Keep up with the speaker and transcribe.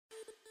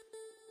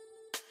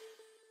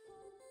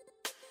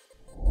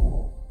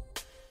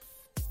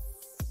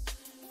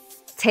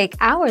Take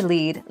our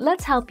lead,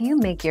 let's help you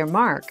make your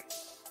mark.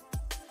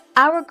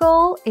 Our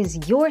goal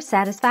is your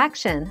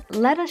satisfaction.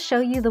 Let us show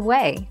you the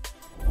way.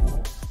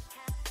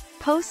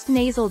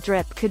 Post-nasal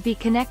drip could be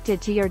connected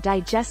to your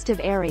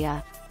digestive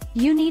area.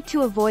 You need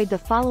to avoid the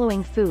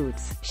following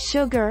foods: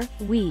 sugar,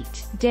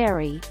 wheat,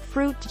 dairy,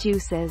 fruit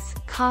juices,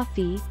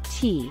 coffee,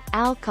 tea,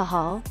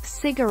 alcohol,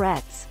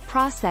 cigarettes,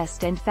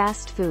 processed and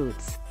fast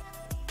foods.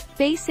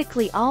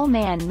 Basically all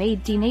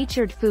man-made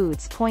denatured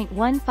foods.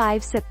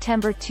 15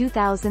 September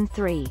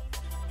 2003.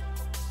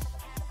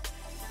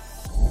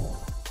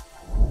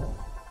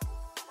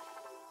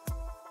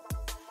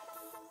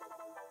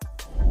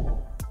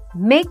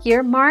 Make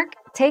your mark,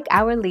 take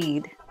our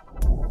lead.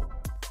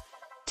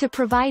 To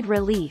provide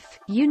relief,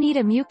 you need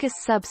a mucus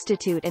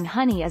substitute, and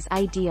honey is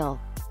ideal.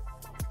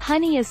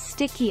 Honey is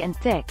sticky and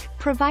thick,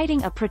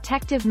 providing a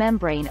protective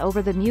membrane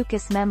over the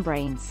mucous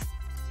membranes.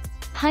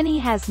 Honey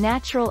has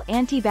natural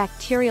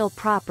antibacterial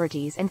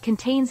properties and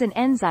contains an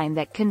enzyme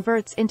that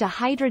converts into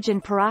hydrogen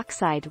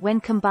peroxide when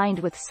combined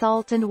with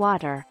salt and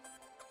water.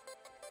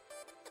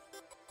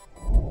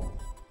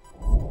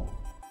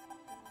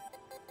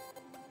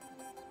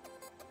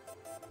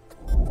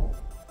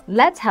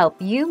 Let's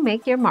help you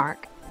make your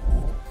mark.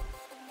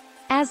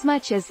 As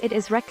much as it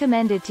is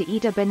recommended to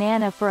eat a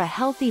banana for a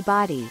healthy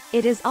body,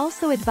 it is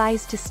also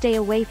advised to stay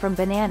away from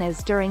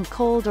bananas during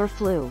cold or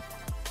flu.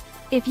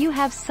 If you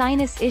have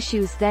sinus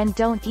issues, then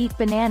don't eat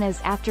bananas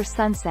after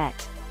sunset.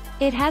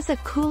 It has a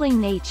cooling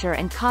nature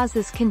and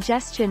causes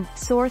congestion,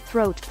 sore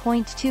throat.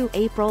 2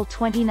 April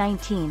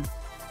 2019.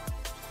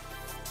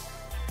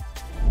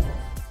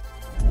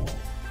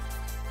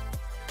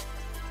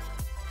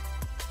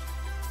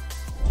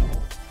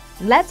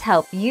 Let's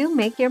help you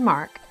make your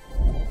mark.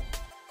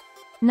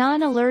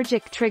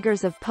 Non-allergic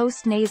triggers of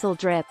post-nasal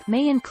drip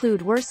may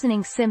include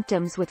worsening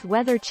symptoms with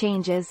weather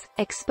changes,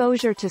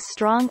 exposure to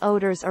strong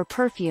odors or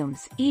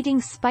perfumes,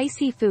 eating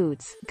spicy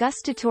foods,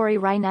 gustatory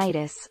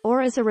rhinitis,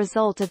 or as a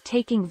result of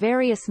taking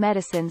various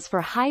medicines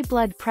for high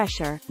blood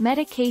pressure,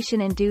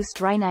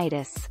 medication-induced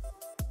rhinitis.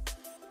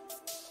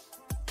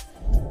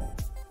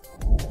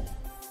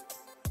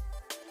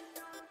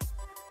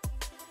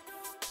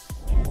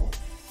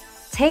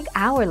 Take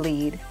our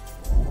lead.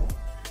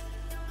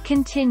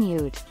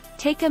 Continued.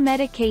 Take a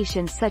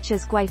medication such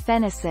as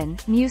guaifenesin,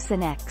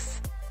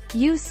 Mucinex.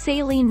 Use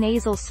saline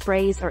nasal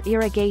sprays or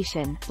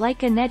irrigation,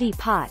 like a neti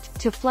pot,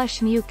 to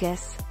flush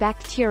mucus,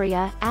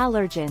 bacteria,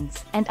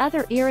 allergens, and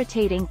other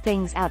irritating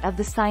things out of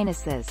the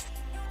sinuses.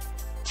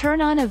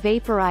 Turn on a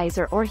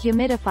vaporizer or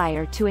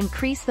humidifier to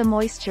increase the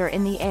moisture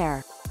in the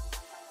air.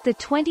 The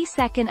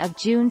 22nd of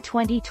June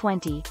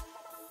 2020.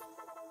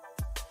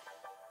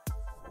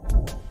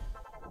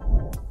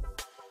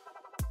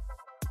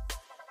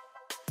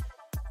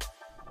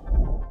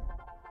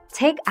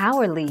 Take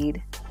our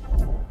lead.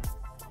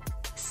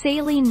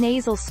 Saline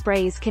nasal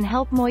sprays can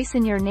help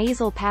moisten your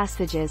nasal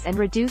passages and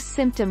reduce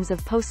symptoms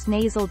of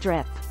postnasal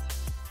drip.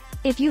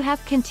 If you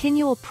have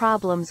continual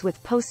problems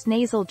with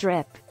postnasal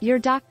drip, your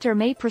doctor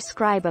may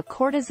prescribe a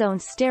cortisone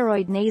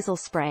steroid nasal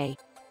spray.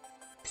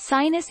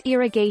 Sinus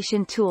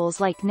irrigation tools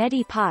like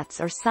neti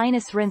pots or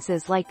sinus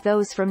rinses like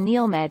those from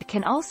Neilmed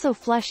can also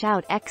flush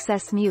out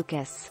excess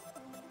mucus.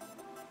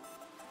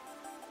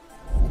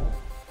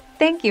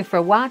 Thank you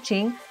for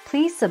watching.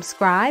 Please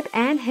subscribe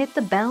and hit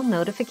the bell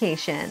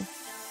notification.